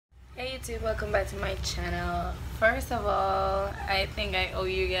Hey YouTube, welcome back to my channel. First of all, I think I owe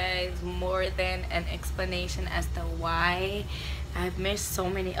you guys more than an explanation as to why I've missed so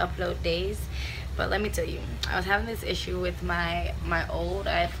many upload days. But let me tell you, I was having this issue with my old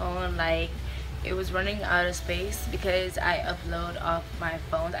iPhone. Like, it was running out of space because I upload off my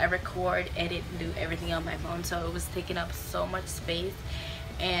phone. I record, edit, do everything on my phone, so it was taking up so much space,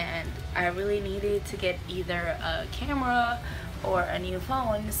 and I really needed to get either a camera or a new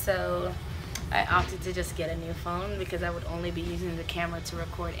phone. So I opted to just get a new phone because I would only be using the camera to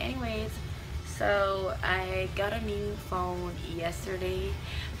record anyways. So I got a new phone yesterday,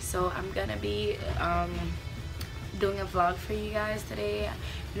 so I'm gonna be doing a vlog for you guys today.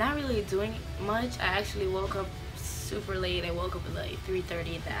 Not really doing much. I actually woke up super late. I woke up at like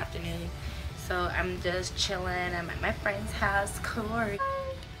 3:30 in the afternoon, so I'm just chilling. I'm at my friend's house. Corey,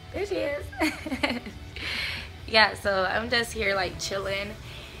 there she is. Yeah, so I'm just here like chilling,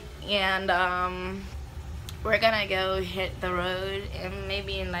 and we're gonna go hit the road and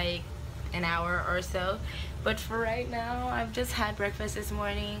maybe in like an hour or so. But for right now, I've just had breakfast this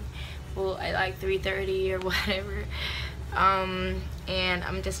morning, well at like 3:30 or whatever, and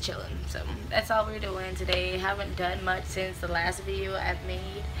I'm just chilling. So that's all we're doing today. Haven't done much since the last video I've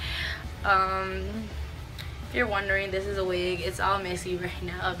made. If you're wondering, this is a wig. It's all messy right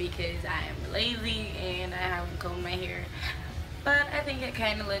now because I am lazy and I haven't combed my hair, but I think it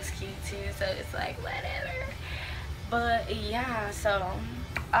kind of looks cute too, so it's like whatever. But yeah, so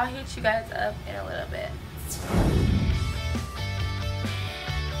I'll hit you guys up in a little bit.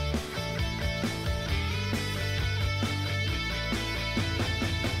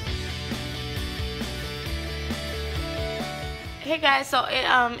 Hey guys, so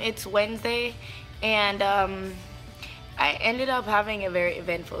it's Wednesday, and I ended up having a very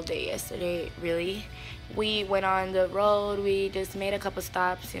eventful day yesterday. Really, we went on the road. We just made a couple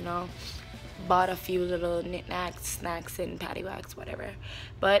stops, you know, bought a few little knickknacks, snacks, and paddywhacks, whatever.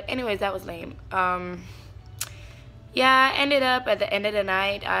 But anyways, that was lame. Yeah, I ended up at the end of the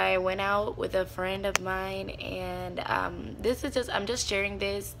night, I went out with a friend of mine, and I'm just sharing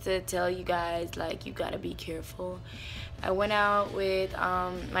this to tell you guys, like, you gotta be careful. I went out with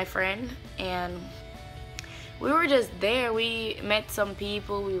my friend, and we were just there. We met some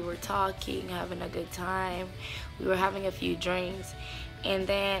people, we were talking, having a good time. We were having a few drinks, and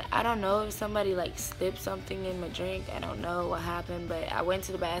then I don't know if somebody like slipped something in my drink. I don't know what happened, but I went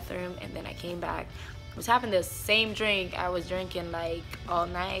to the bathroom and then I came back. I was having the same drink I was drinking like all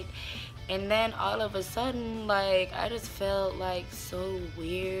night, and then all of a sudden, like, I just felt like so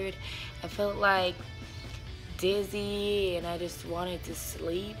weird. I felt like dizzy and I just wanted to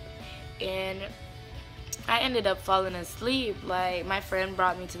sleep, and I ended up falling asleep. Like, my friend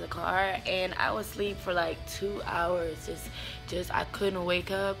brought me to the car and I was asleep for like 2 hours. Just I couldn't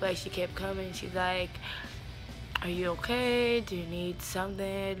wake up. Like, she kept coming. She's like, "Are you okay? Do you need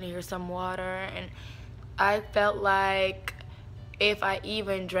something? Here's some water." And I felt like if I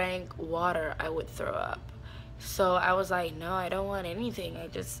even drank water, I would throw up. So I was like, no, I don't want anything. I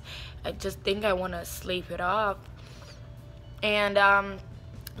just think I want to sleep it off. And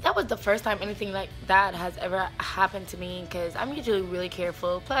that was the first time anything like that has ever happened to me, because I'm usually really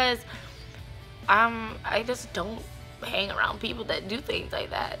careful. Plus, I just don't hang around people that do things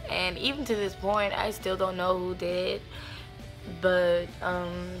like that. And even to this point, I still don't know who did it. But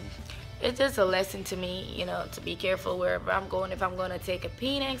it's just a lesson to me, you know, to be careful wherever I'm going. If I'm going to take a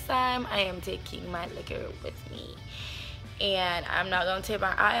pee next time, I am taking my liquor with me. And I'm not going to take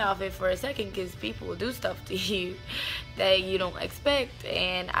my eye off it for a second, because people will do stuff to you that you don't expect.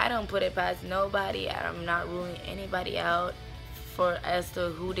 And I don't put it past nobody. I'm not ruling anybody out as to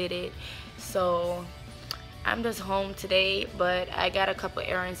who did it. So I'm just home today, but I got a couple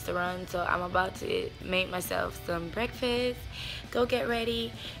errands to run, so I'm about to make myself some breakfast, go get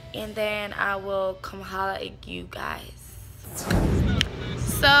ready, and then I will come holla at you guys.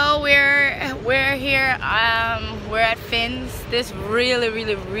 So we're here, we're at Finn's, this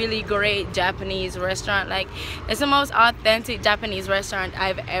really great Japanese restaurant. Like, it's the most authentic Japanese restaurant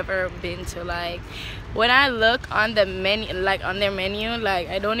I've ever been to. Like, when I look on the menu, like on their menu, like,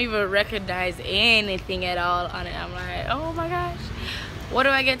 I don't even recognize anything at all on it. I'm like, oh my gosh, what do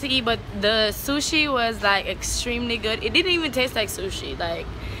I get to eat? But the sushi was like extremely good. It didn't even taste like sushi, like,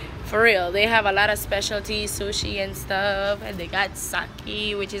 for real. They have a lot of specialty sushi and stuff, and they got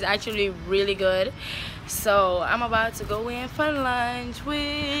sake, which is actually really good. So I'm about to go in for lunch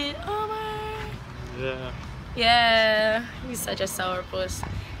with Omar. Yeah, he's such a sourpuss,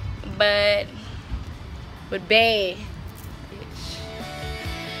 but bae,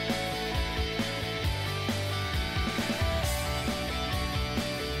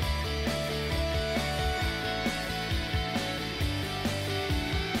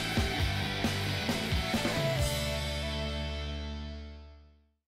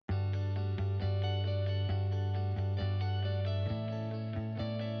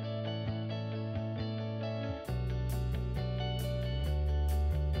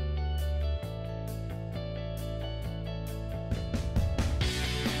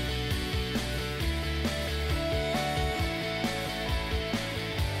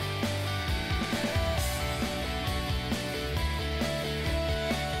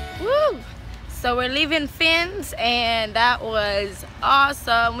 So we're leaving Finn's, and that was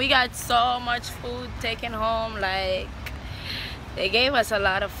awesome. We got so much food taken home. Like, they gave us a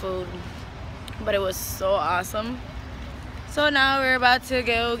lot of food, but it was so awesome. So now we're about to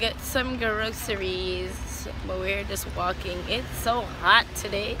go get some groceries, but we're just walking. It's so hot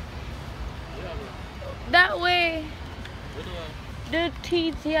today. That way. The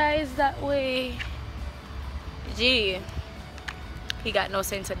TTI is that way. Gee, he got no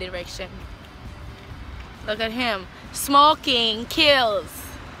sense of direction. Look at him. Smoking kills.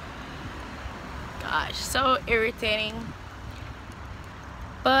 Gosh, so irritating.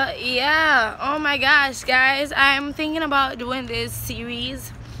 But yeah, oh my gosh, guys, I'm thinking about doing this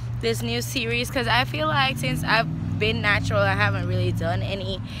series, this new series, because I feel like since I've been natural, I haven't really done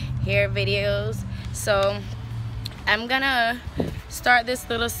any hair videos. So I'm gonna start this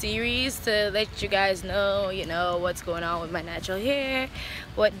little series to let you guys know, you know, what's going on with my natural hair,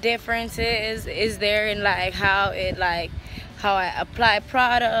 what differences is there in like how I apply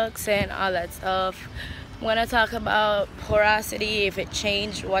products and all that stuff. I'm gonna talk about porosity, if it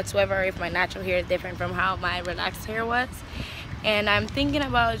changed whatsoever, if my natural hair is different from how my relaxed hair was. And I'm thinking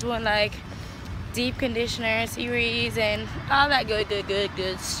about doing like deep conditioner series and all that good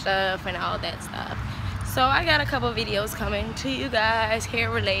stuff and all that stuff. So I got a couple videos coming to you guys,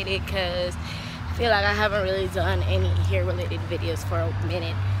 hair related, because I feel like I haven't really done any hair related videos for a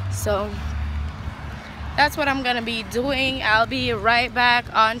minute. So that's what I'm gonna be doing. I'll be right back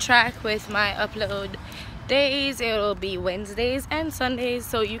on track with my upload days. It'll be Wednesdays and Sundays,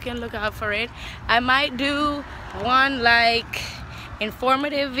 so you can look out for it. I might do one like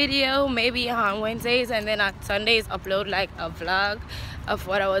informative video maybe on Wednesdays, and then on Sundays upload like a vlog of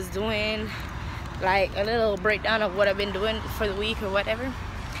what I was doing, like a little breakdown of what I've been doing for the week or whatever.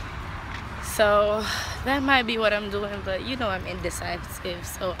 So that might be what I'm doing, but you know I'm indecisive,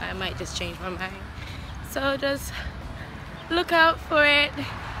 so I might just change my mind. So just look out for it.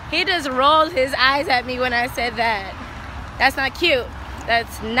 He just rolled his eyes at me when I said that. That's not cute.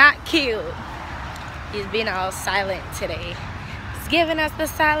 That's not cute. He's being all silent today. He's giving us the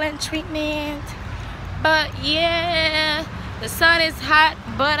silent treatment. But yeah, the sun is hot,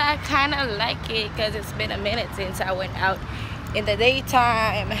 but I kind of like it because it's been a minute since I went out in the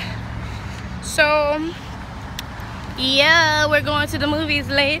daytime. So yeah, we're going to the movies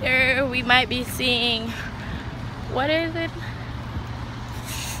later. We might be seeing, what is it?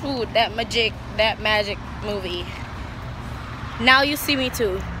 Ooh, that magic movie. Now You See Me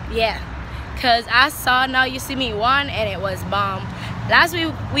 2. Yeah, because I saw Now You See Me 1 and it was bomb. Last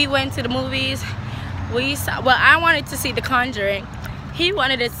week we went to the movies. We saw, well, I wanted to see The Conjuring. He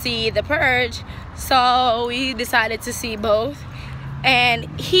wanted to see The Purge. So we decided to see both.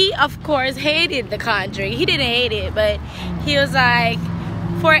 And he, of course, hated The Conjuring. He didn't hate it, but he was like,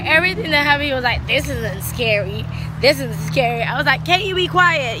 for everything that happened, he was like, this isn't scary. This isn't scary. I was like, can't you be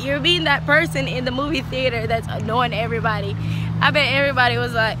quiet? You're being that person in the movie theater that's annoying everybody. I bet everybody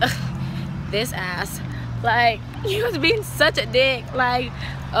was like, this ass. Like, he was being such a dick. Like,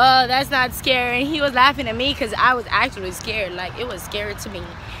 oh, that's not scary. And he was laughing at me because I was actually scared. Like, it was scary to me.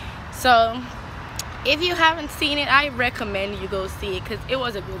 So if you haven't seen it, I recommend you go see it because it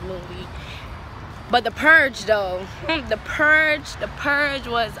was a good movie. But The Purge, though, The Purge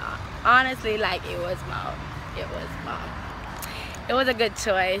was honestly, like, it was bomb. It was bomb. It was a good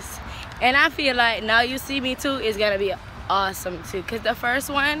choice. And I feel like Now You See Me 2 is gonna be awesome too, because the first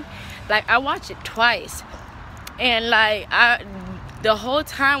one, like, I watched it twice, and like the whole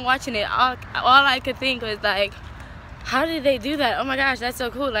time watching it, all I could think was like, how did they do that? Oh my gosh, that's so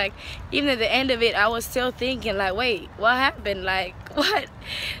cool. Like, even at the end of it, I was still thinking like, wait, what happened? Like, what?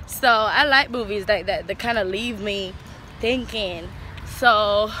 So I like movies like that kind of leave me thinking.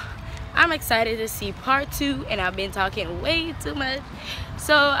 So I'm excited to see part 2, and I've been talking way too much,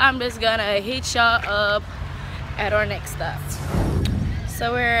 so I'm just gonna hit y'all up at our next stop.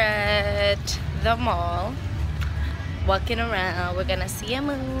 So we're at the mall, walking around. We're gonna see a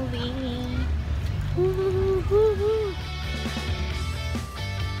movie. Woo-hoo-hoo-hoo.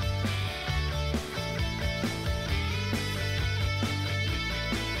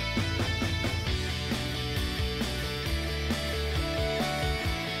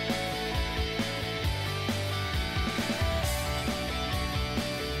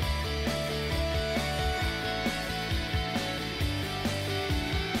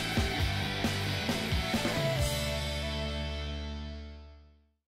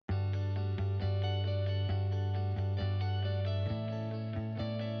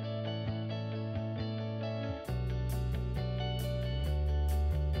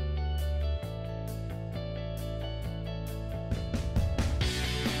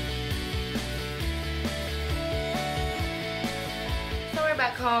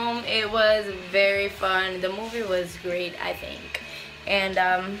 back home. It was very fun. The movie was great, I think. And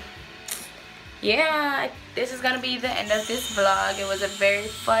yeah, this is gonna be the end of this vlog. It was a very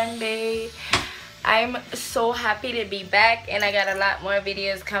fun day. I'm so happy to be back, and I got a lot more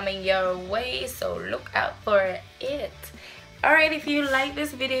videos coming your way, so look out for it. Alright, if you like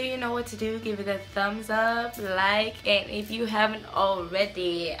this video, you know what to do. Give it a thumbs up, like, and if you haven't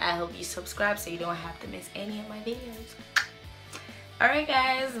already, I hope you subscribe so you don't have to miss any of my videos. Alright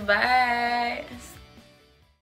guys, bye.